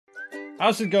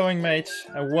How's it going, mates?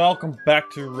 And welcome back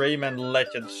to Rayman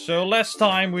Legends. So last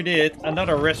time we did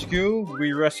another rescue.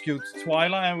 We rescued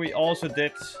Twyla and we also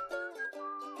did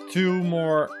 2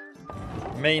 more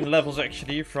main levels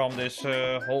actually from this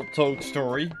whole Toad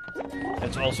story.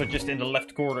 It's also just in the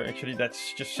left corner actually.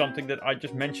 That's just something that I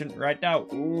just mentioned right now.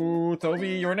 Ooh,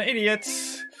 Toby, you're an idiot.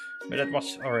 But that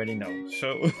was already known,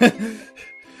 so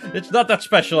it's not that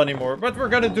special anymore. But we're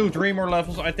gonna do 3 more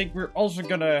levels. I think we're also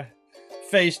gonna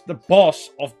face the boss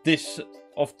of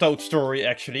Toad story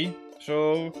actually.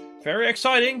 So very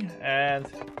exciting, and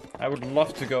I would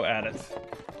love to go at it.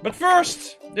 But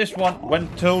first, this one, When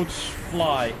Toads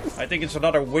Fly. I think it's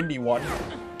another windy one.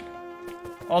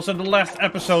 Also in the last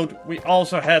episode we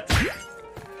also had to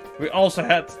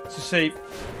save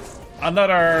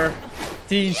another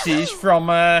TNCs from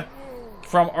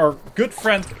our good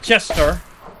friend Chester.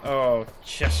 Oh,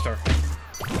 Chester.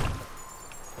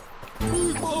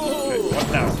 Okay,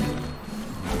 what now?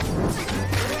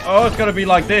 Oh, it's gonna be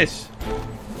like this.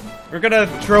 We're gonna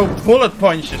throw bullet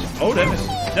punches. Oh,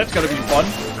 that's gonna be fun.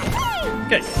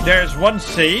 Okay, there's one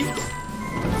save.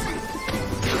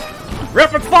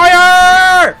 Rapid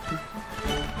fire!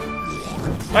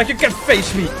 Like you can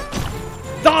face me.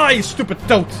 Die, stupid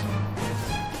toad.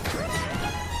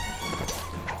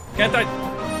 Can't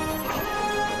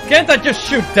I just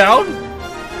shoot down?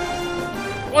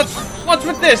 What's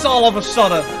with this all of a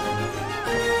sudden?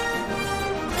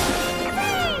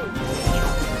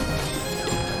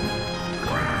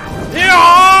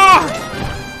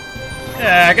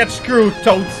 Yeah, get screwed,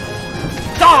 Toad.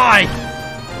 Die!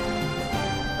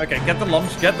 Okay, get the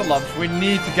lumps, get the lumps. We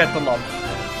need to get the lumps.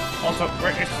 Also,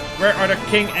 where are the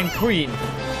king and queen?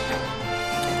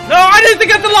 No, I need to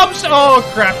get the lumps! Oh,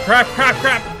 crap.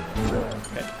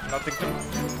 Okay,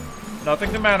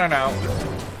 nothing to matter now.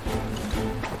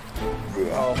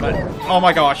 Oh, man. Oh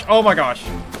my gosh.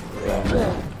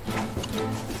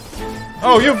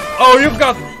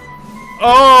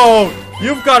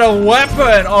 You've got a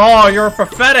weapon! Oh, you're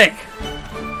pathetic!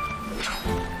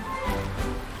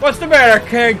 What's the matter?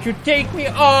 Can't you take me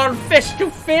on fist to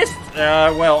fist?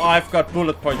 Well, I've got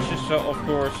bullet punches, so of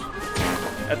course.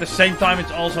 At the same time,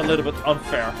 it's also a little bit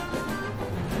unfair.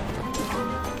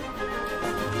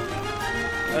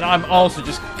 And I'm also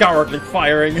just cowardly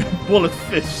firing bullet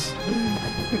fists.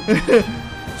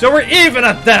 So we're even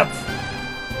at that!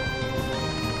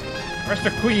 Where's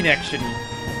the queen, actually?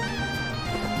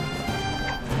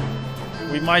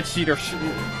 We might see her soon.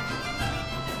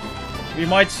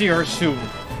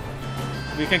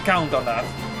 We can count on that.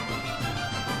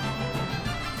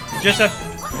 Just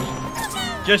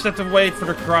have to wait for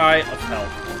the cry of help.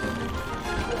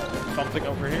 Something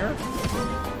over here?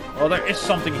 Well, there is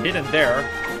something hidden there.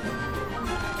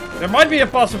 There might be a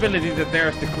possibility that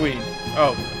there's the queen.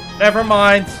 Oh, never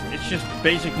mind. It's just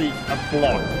basically a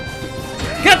block.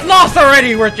 Get lost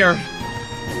already with your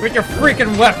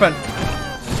freaking weapon.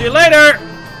 See you later!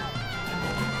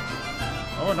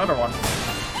 Oh, another one.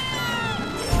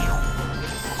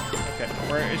 Okay,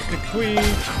 where is the queen?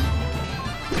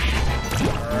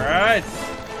 Alright.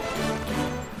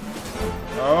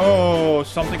 Oh,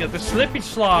 something at the slippy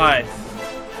slide.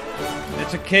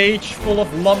 It's a cage full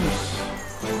of lumps.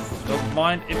 Don't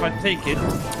mind if I take it.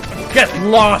 Get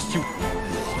lost, you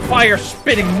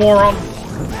fire-spitting moron!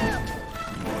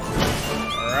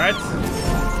 Alright.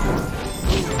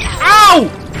 Ow!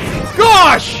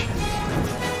 Gosh!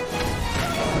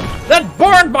 That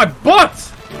burned my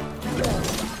butt!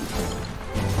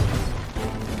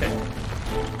 Okay.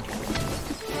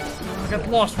 Get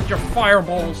lost with your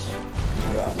fireballs.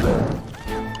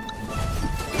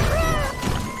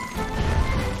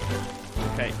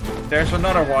 Okay, there's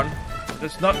another one.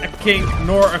 That's not a king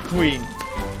nor a queen.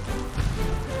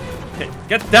 Okay,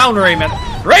 get down, Rayman!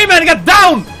 Rayman, get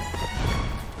down!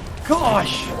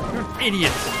 Gosh, you're an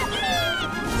idiot.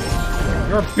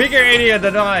 You're a bigger idiot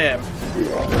than I am.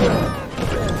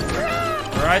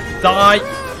 Alright, die.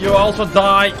 You also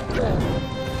die.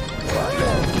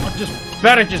 I'll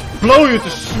better just blow you to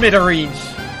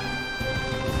smithereens.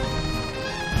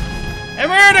 And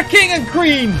where are the king and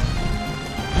queen?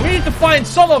 We need to find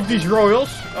some of these royals.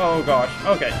 Oh gosh,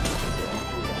 okay.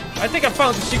 I think I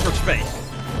found the secret space.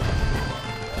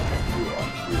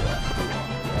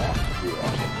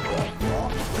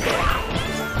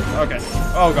 Okay.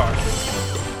 Oh gosh.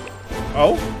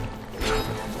 Oh?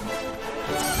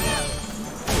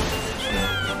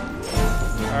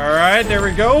 Alright, there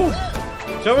we go.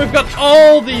 So we've got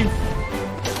all the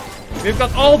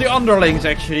underlings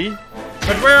actually.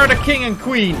 But where are the king and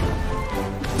queen?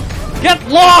 Get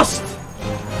lost!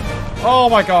 Oh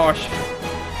my gosh.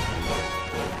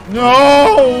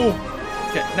 No!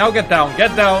 Okay, now get down,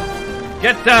 get down.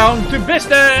 Get down to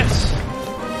business!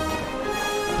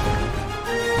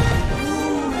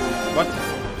 What?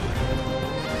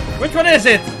 Which one is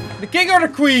it? The king or the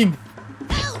queen?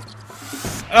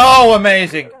 Oh,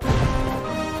 amazing.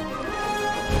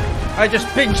 I just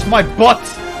pinched my butt.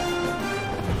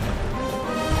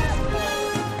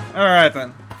 Alright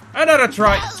then. Another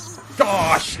try.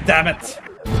 Gosh, damn it.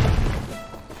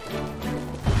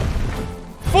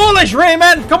 Foolish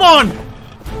Rayman, come on!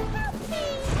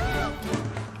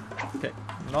 Okay,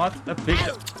 not a big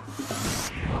jump.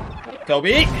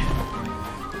 Kobe.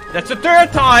 That's the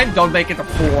third time. Don't make it a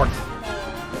fourth.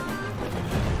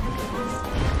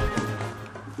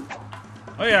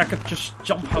 Oh yeah, I could just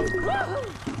jump out.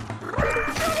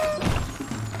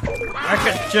 I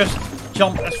could just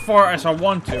jump as far as I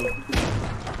want to.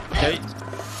 Okay.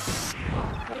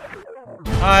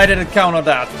 I didn't count on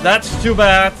that. That's too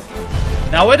bad.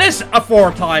 Now it is a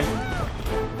fourth time.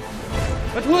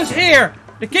 But who is here?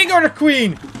 The king or the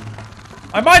queen?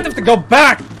 I might have to go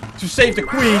back to save the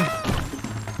queen.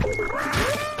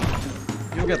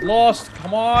 You'll get lost.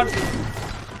 Come on.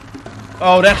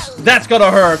 Oh, that's gonna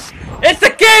hurt. It's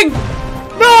the king!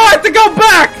 No, I have to go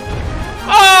back!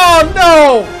 Oh,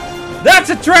 no! That's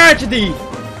a tragedy!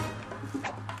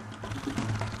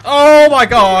 Oh my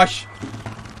gosh!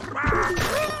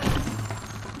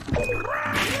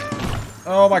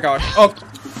 Oh my gosh. Oh,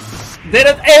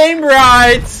 didn't aim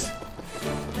right!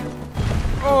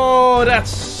 Oh, that's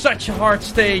such a hard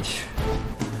stage.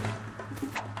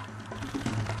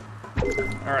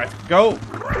 Alright, go.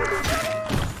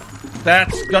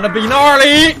 That's gonna be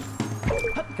gnarly!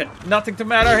 Okay, nothing to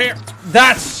matter here.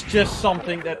 That's just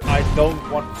something that I don't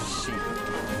want to see.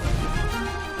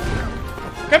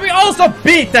 Can we also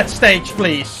beat that stage,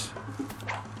 please?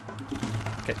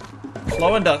 Okay,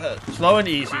 slow and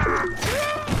easy.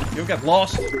 You get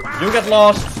lost. You get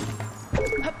lost.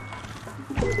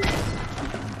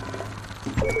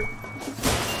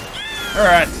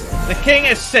 Alright, the king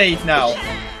is safe now.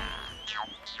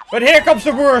 But here comes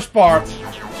the worst part.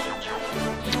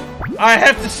 I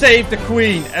have to save the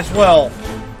queen as well.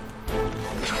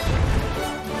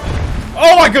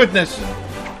 Oh my goodness!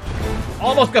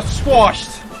 Almost got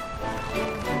squashed.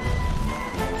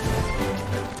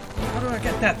 How do I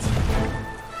get that?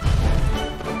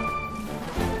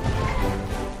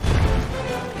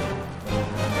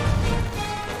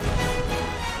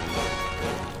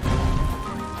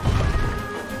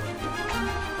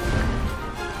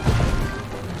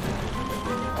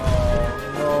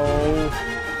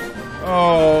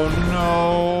 Oh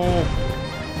no.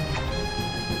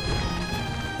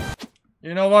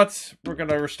 You know what? We're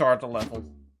gonna restart the level.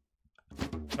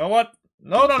 You know what?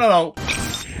 No, no, no, no.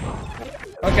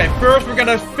 Okay, first we're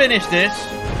gonna finish this.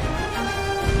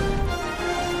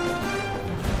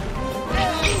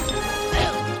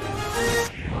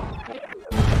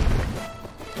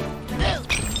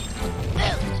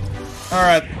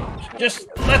 Alright, just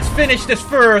let's finish this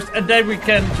first and then we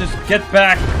can just get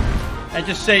back and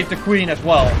just save the queen as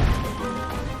well.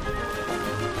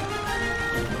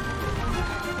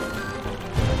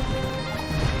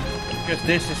 Because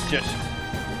this is just...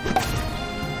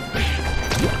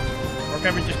 Or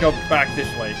can we just go back this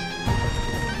way?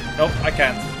 Nope, I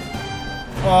can't.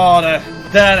 Oh,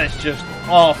 that is just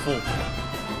awful.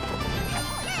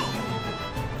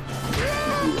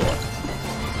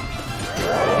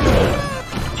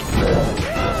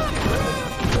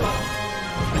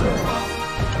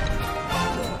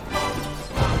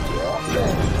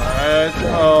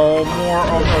 Oh, more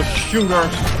of those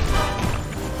shooters.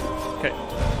 Okay,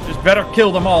 just better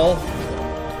kill them all.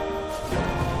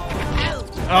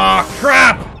 Ah,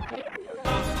 crap!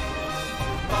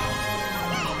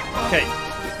 Okay.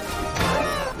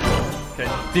 Okay,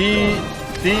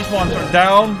 these ones are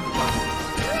down.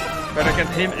 Better get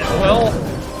him as well.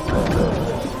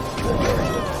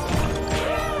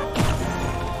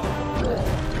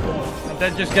 And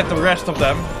then just get the rest of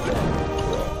them.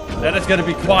 That is gonna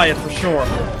be quiet for sure.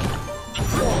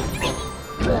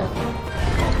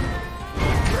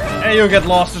 And you get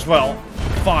lost as well.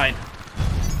 Fine.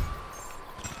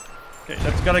 Okay,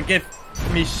 that's gonna give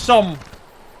me some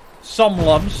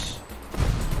lumps.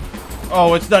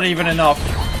 Oh, it's not even enough.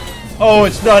 Oh,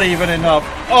 it's not even enough.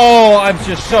 Oh, I'm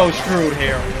just so screwed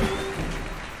here.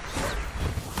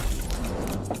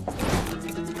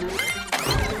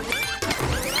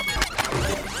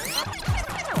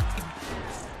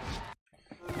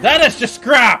 That is just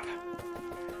crap!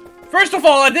 First of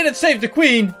all, I didn't save the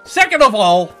queen. Second of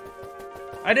all,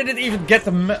 I didn't even get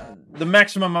the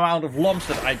maximum amount of lumps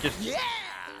that I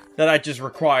just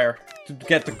require to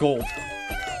get the gold.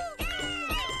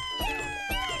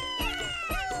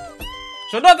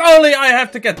 So not only I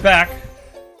have to get back...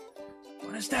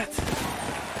 What is that?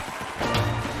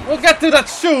 We'll get to that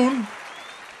soon.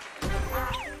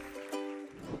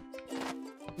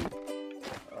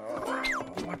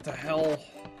 What the hell?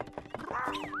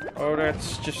 Oh,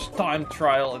 that's just time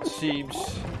trial, it seems.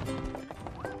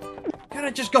 Can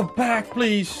I just go back,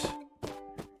 please?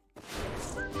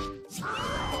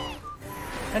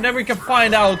 And then we can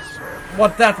find out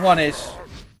what that one is.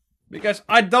 Because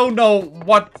I don't know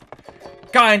what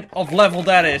kind of level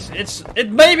that is.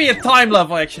 It may be a time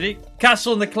level, actually.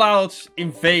 Castle in the Clouds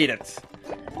invaded.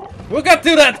 We'll get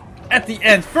to that at the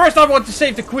end. First, I want to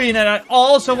save the queen, and I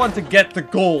also want to get the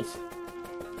gold.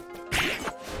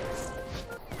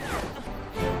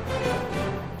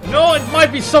 No, it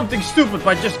might be something stupid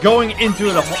by just going into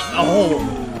a hole.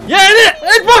 Yeah,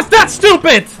 it was that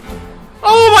stupid!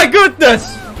 Oh my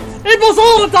goodness! It was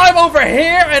all the time over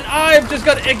here, and I'm just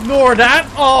gonna ignore that.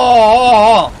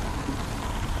 Oh!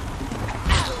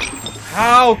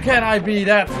 How can I be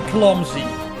that clumsy?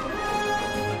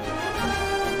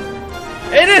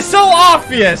 It is so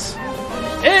obvious!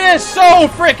 It is so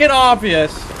freaking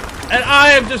obvious! And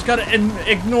I am just gonna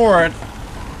ignore it.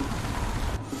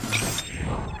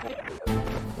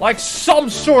 Like some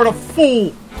sort of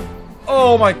fool.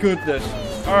 Oh my goodness.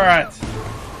 Alright.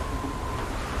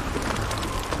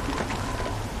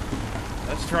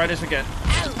 Let's try this again.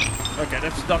 Okay,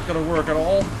 that's not gonna work at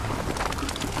all.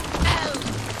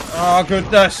 Oh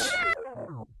goodness.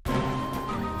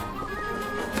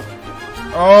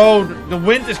 Oh, the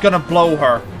wind is gonna blow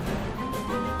her.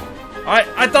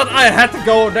 I thought I had to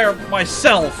go there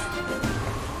myself.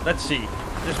 Let's see.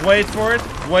 Just wait for it.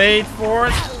 Wait for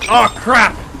it. Oh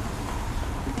crap.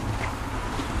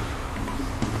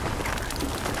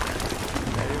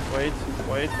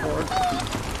 Wait for it.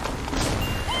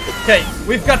 Okay,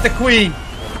 we've got the queen.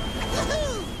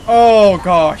 Oh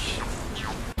gosh.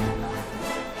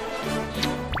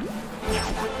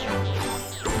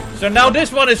 So now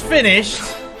this one is finished.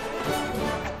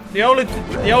 The only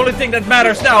thing that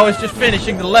matters now is just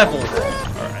finishing the level.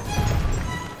 Alright.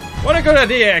 What a good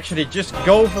idea, actually. Just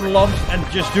go for the lumps and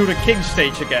just do the king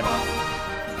stage again.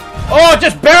 Oh,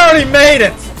 just barely made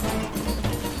it.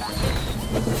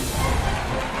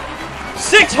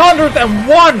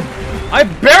 601! I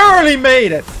barely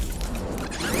made it!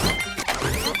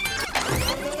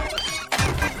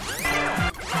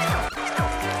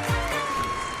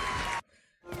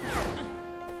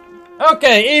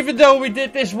 Okay, even though we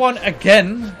did this one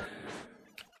again...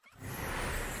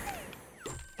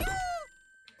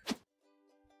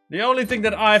 The only thing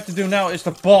that I have to do now is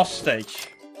the boss stage.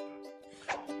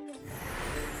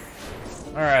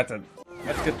 Alright then,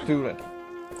 let's get to it.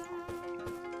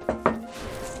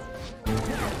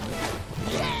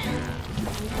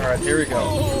 Alright, here we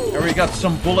go. And we got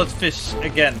some bullet fists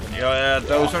again. Yeah,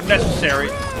 those are necessary.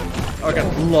 Oh, I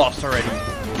got lost already.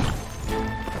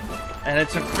 And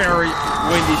it's a very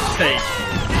windy stage.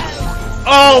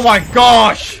 Oh my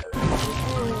gosh!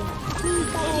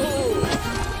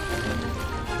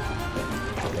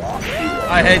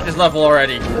 I hate this level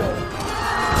already.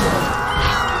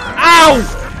 Ow!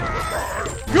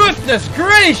 Goodness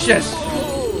gracious!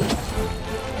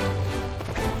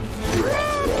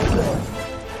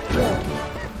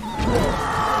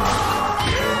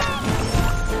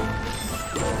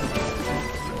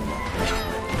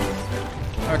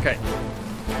 Okay.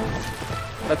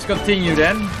 Let's continue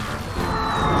then.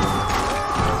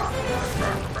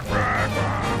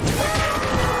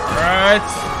 Alright.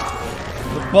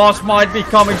 The boss might be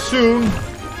coming soon.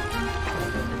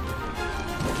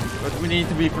 But we need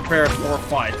to be prepared for a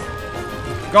fight.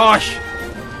 Gosh!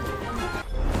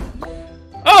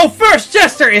 Oh, First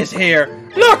Chester is here!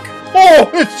 Look!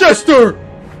 Oh, it's Chester!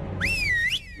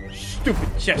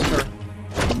 Stupid Chester.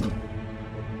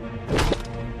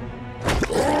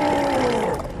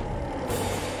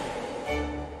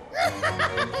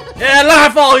 Yeah,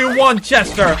 laugh all you want,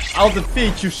 Chester. I'll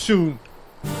defeat you soon.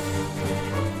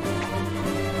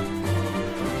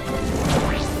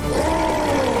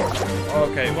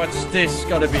 Okay, what's this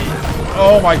gonna be?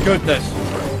 Oh my goodness.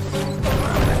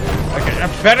 Okay, I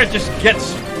better just get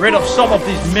rid of some of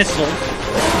these missiles.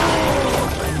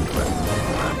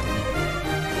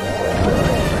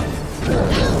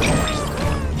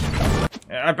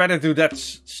 Yeah, I better do that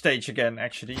stage again,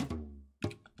 actually.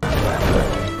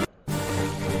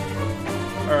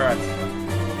 Alright.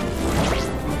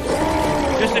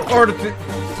 Just in order to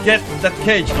get that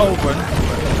cage open.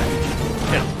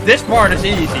 Yeah, this part is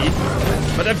easy.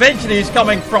 But eventually he's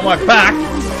coming from my back.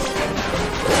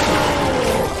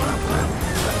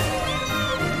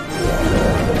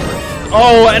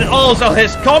 Oh, and also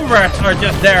his comrades are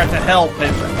just there to help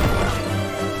him.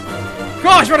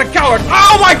 Gosh, what a coward!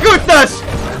 Oh my goodness!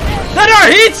 That are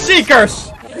heat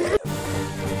seekers!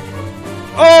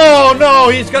 Oh no,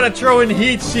 he's gonna throw in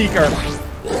heat seeker.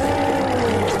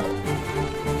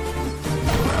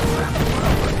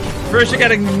 First you're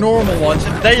getting the normal ones,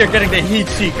 and then you're getting the heat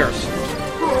seekers.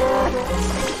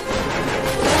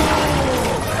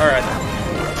 Alright.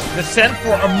 Descend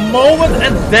for a moment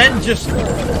and then just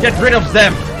get rid of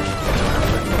them.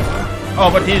 Oh,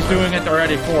 but he's doing it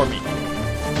already for me.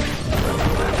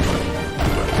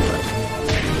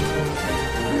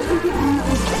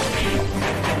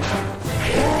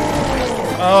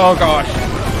 Oh gosh.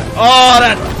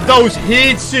 Oh, those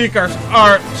heat seekers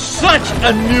are such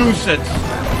a nuisance.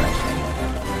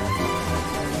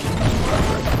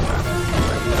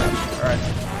 Alright.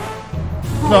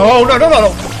 No, no, no, no,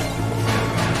 no.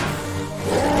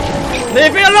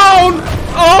 Leave me alone!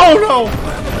 Oh no!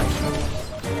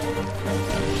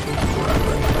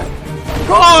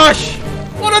 Gosh!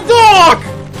 What a dog!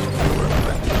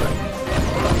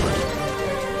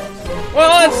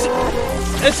 Well,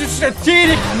 it's a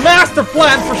strategic master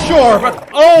plan for sure, but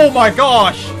oh my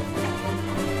gosh!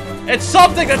 It's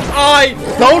something that I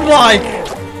don't like.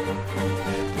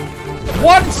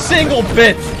 One single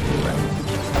bit.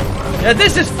 Yeah,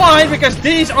 this is fine because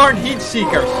these aren't heat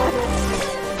seekers.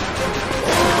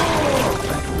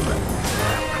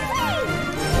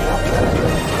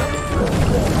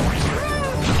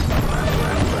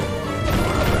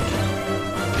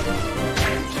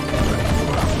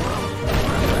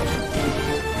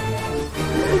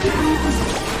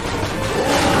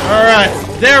 Alright,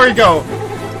 there we go.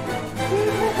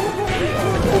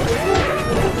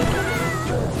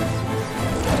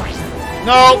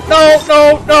 No, no,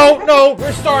 no, no, no.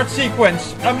 Restart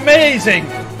sequence. Amazing.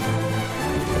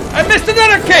 I missed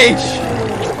another cage.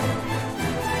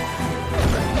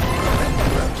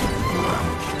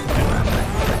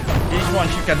 These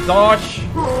ones you can dodge.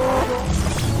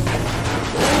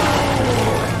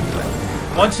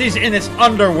 Once he's in his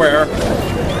underwear,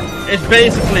 it's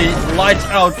basically lights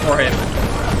out for him.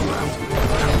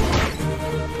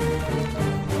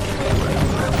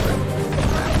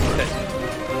 Okay.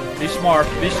 Be smart,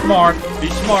 be smart, be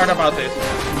smart about this.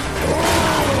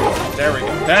 There we go.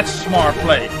 That's smart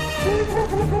play.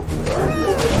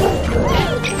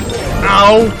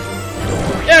 Ow!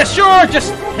 Yeah, sure,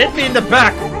 just hit me in the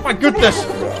back. Oh my goodness.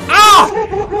 Ah!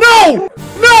 No!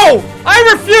 No! I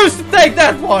refuse to take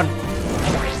that one!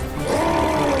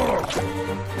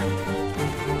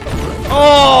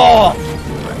 Oh!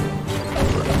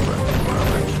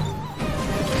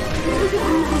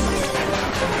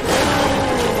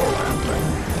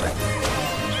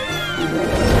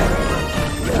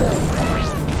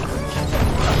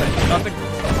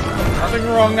 Nothing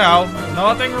wrong now.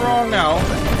 Nothing wrong now.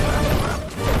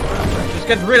 Just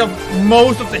get rid of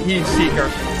most of the heat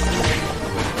seekers.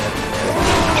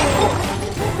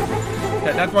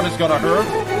 Okay, that one is gonna hurt.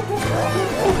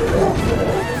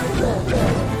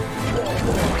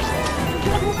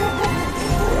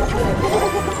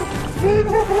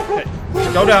 Okay.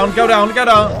 Go down, go down, go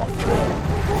down.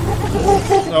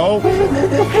 No.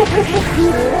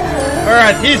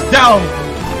 Alright, he's down.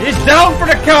 He's down for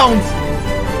the count.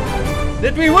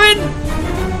 Did we win?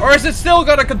 Or is it still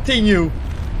gonna continue?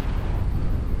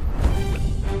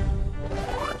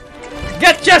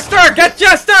 Get Chester! Get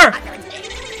Chester!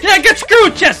 Yeah, get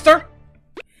screwed, Chester!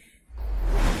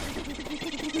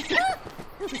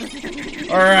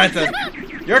 Alright then.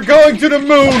 You're going to the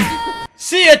moon!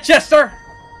 See ya, Chester!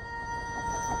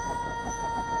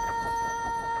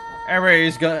 And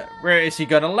where is he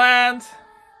gonna land?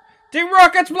 The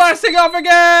rocket's blasting off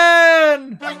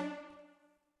again!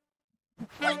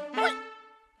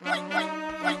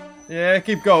 Yeah,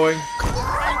 keep going.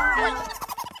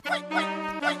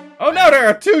 Oh no, there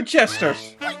are two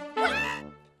Chesters!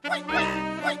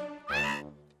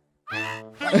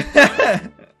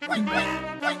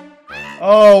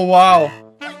 Oh wow.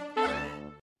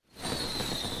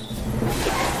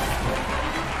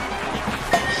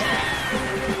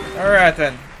 Alright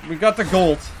then, we got the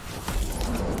gold.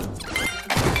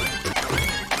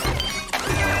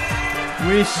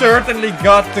 We certainly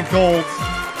got the gold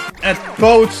at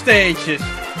both stages.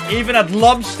 Even at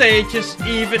lump stages,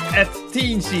 even at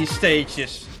teensy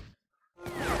stages.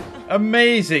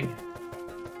 Amazing.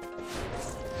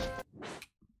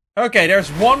 Okay, there's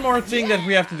one more thing that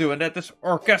we have to do, and that is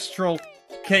orchestral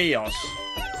chaos.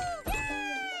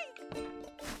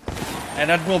 And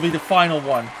that will be the final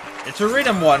one. It's a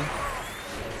rhythm one.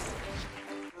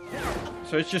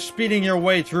 So it's just speeding your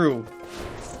way through.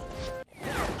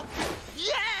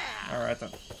 Alright then,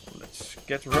 let's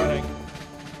get running.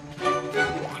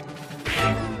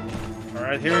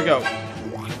 Alright, here we go.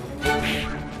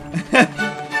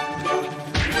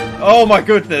 Oh my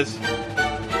goodness.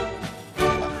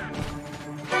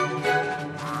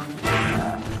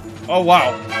 Oh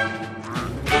wow.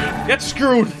 Get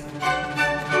screwed.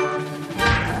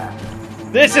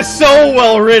 This is so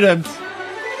well written.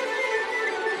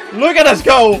 Look at us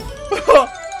go.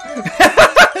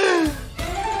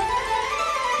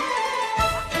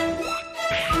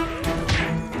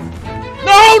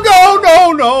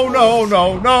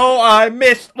 No, I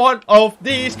missed one of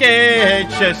these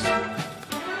cages.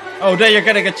 Oh, there you're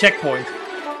getting a checkpoint.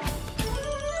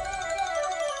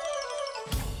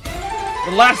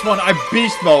 The last one I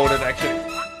beast moded actually.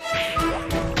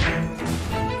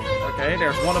 Okay,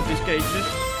 there's one of these cages.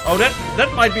 Oh,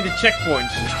 that might be the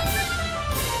checkpoints.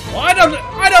 Well, I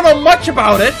don't know much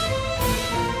about it.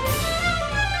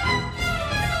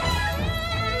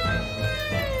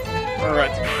 All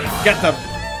right, get them.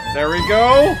 There we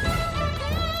go.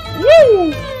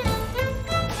 Woo!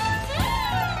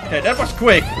 Okay, that was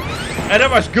quick. And that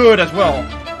was good as well.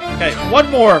 Okay, one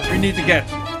more we need to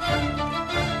get.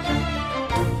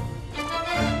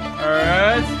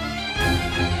 Alright.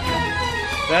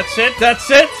 That's it, that's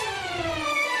it.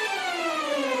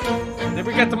 Did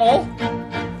we get them all?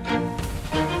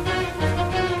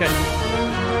 Okay.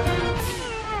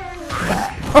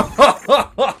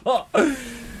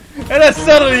 And then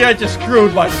suddenly I just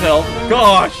screwed myself.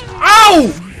 Gosh. Ow!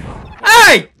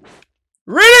 Hey!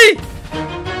 Really?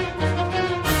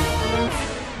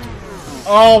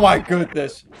 Oh my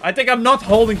goodness. I think I'm not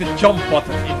holding the jump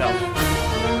button enough.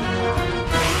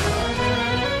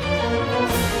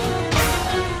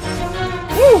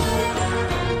 Woo!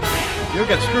 You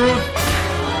get screwed.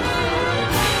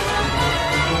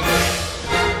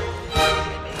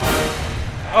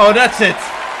 Oh, that's it.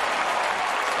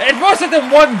 It wasn't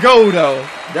in one go, though.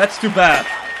 That's too bad.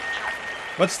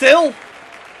 But still,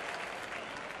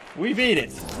 we beat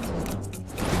it.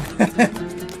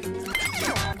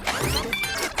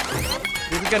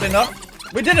 Did we get enough?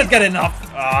 We didn't get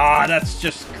enough. Ah, that's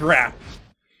just crap.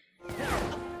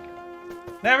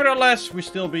 Nevertheless, we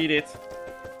still beat it.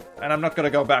 And I'm not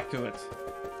gonna go back to it.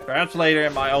 Perhaps later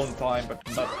in my own time, but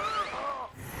not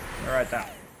right now.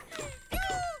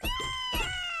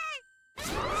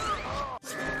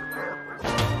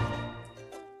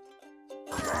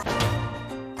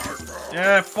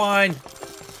 Yeah, fine.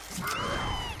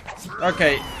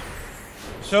 Okay.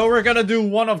 So we're gonna do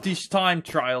one of these time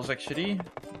trials, actually.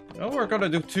 No, we're gonna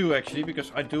do two, actually,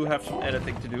 because I do have some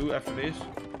editing to do after this.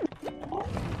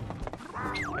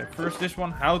 Okay, first this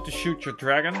one. How to shoot your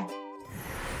dragon.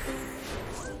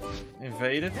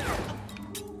 Invade it.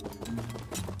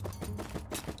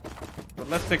 But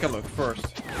let's take a look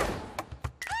first.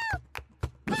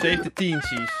 Save the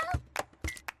teensies.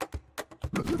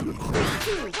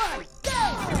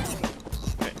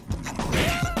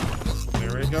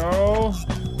 There we go.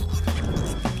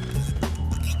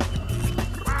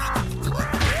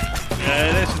 Yeah,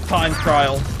 it is a time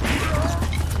trial.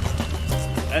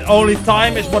 And only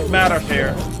time is what matters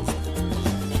here.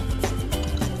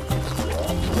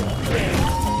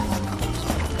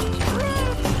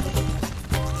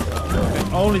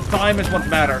 And only time is what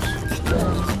matters.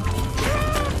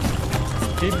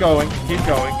 Keep going, keep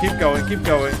going, keep going, keep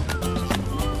going.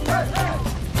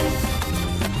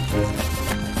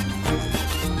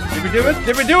 Did we do it?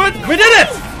 Did we do it? We did it!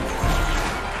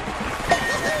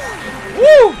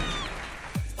 Woo!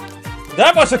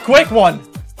 That was a quick one.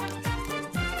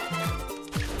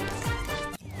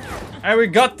 And we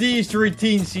got these 3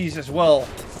 teensies as well.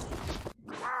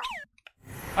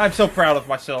 I'm so proud of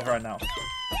myself right now.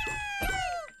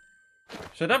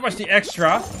 So that was the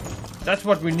extra. That's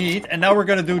what we need. And now we're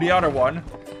gonna do the other one.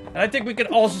 And I think we can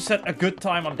also set a good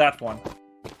time on that one.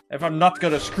 If I'm not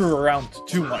gonna screw around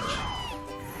too much.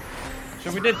 So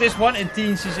we did this one in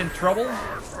Teensies in Trouble.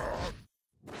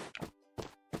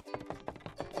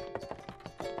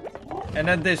 And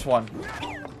then this one.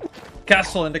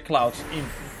 Castle in the Clouds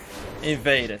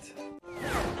invaded.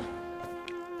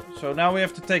 So now we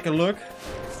have to take a look.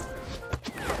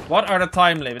 What are the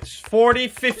time limits? 40,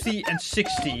 50 and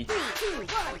 60.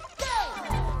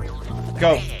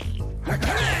 Go. Okay.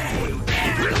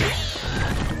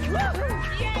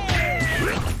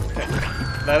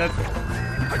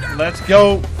 Let's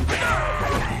go.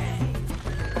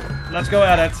 Let's go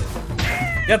at it.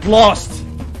 Get lost.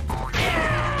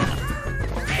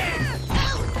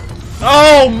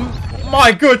 Oh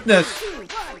my goodness.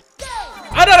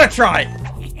 Another try.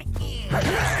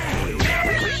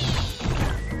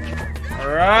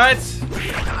 Alright.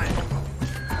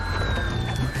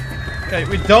 Okay,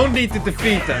 we don't need to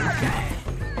defeat them.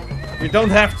 We don't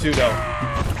have to though.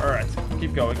 Alright.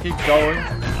 Keep going, keep going.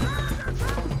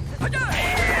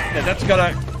 Yeah, that's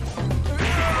gonna...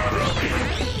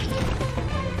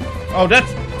 Oh, that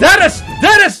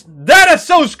is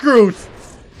so screwed!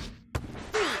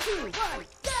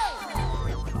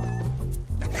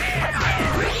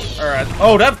 Alright.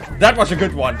 Oh, that was a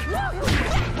good one.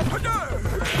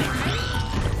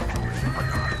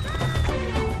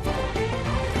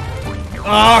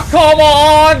 Ah, come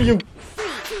on, you...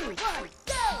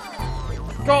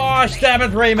 Gosh, damn it,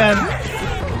 Rayman.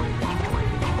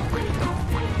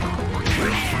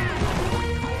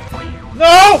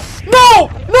 No! No!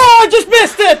 No, I just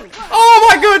missed it! Oh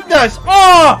my goodness!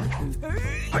 Oh!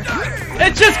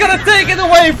 It's just gonna take it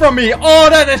away from me! Oh,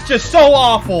 that is just so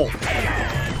awful!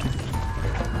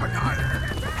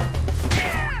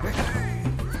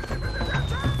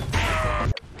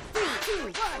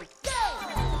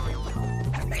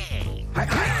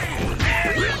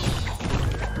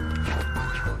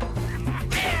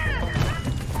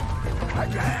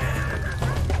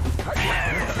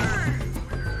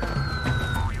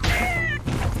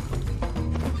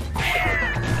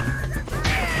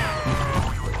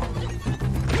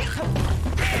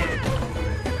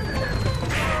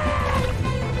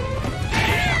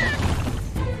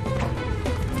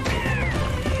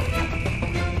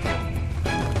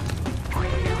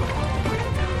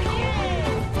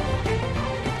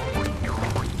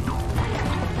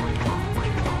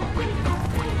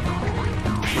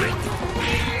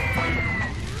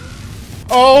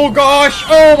 Oh gosh,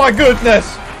 oh my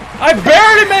goodness. I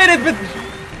barely made it, but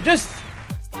just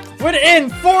within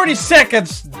 40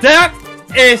 seconds. That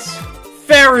is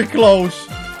very close.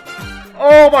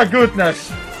 Oh my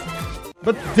goodness.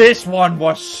 But this one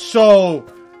was so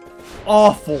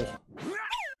awful.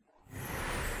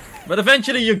 But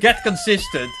eventually you get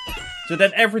consistent, so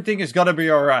then everything is gonna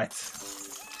be alright.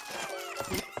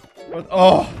 But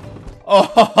oh,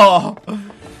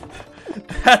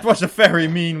 that was a very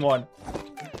mean one.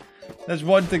 That's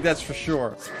one thing that's for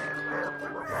sure.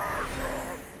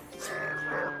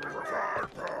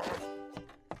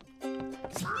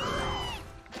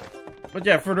 But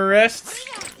yeah, for the rest,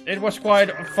 it was quite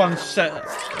a fun session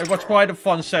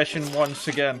once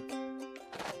again.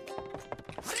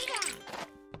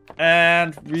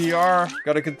 And we are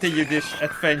gonna continue this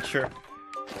adventure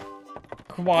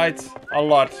quite a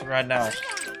lot right now.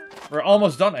 We're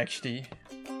almost done actually.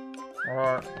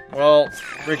 Or, well,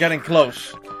 we're getting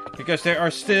close. Because there are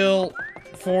still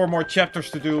 4 more chapters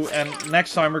to do, and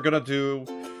next time we're gonna do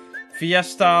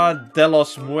Fiesta de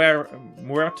los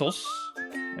Muertos.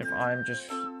 If I'm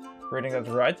just reading that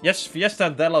right. Yes, Fiesta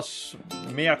de los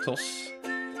Muertos.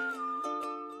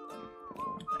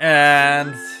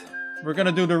 And we're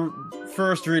gonna do the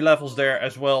first 3 levels there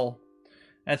as well.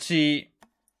 And see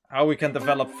how we can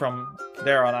develop from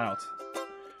there on out.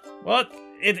 But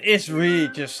it is really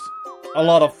just a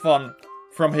lot of fun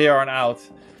from here on out.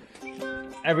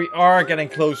 And we are getting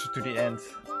closer to the end.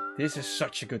 This is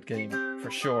such a good game,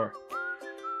 for sure.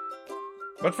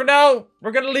 But for now, we're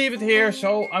gonna leave it here.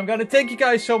 So I'm gonna thank you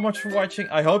guys so much for watching.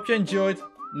 I hope you enjoyed.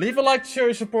 Leave a like to show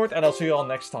your support, and I'll see you all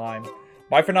next time.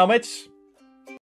 Bye for now, mates.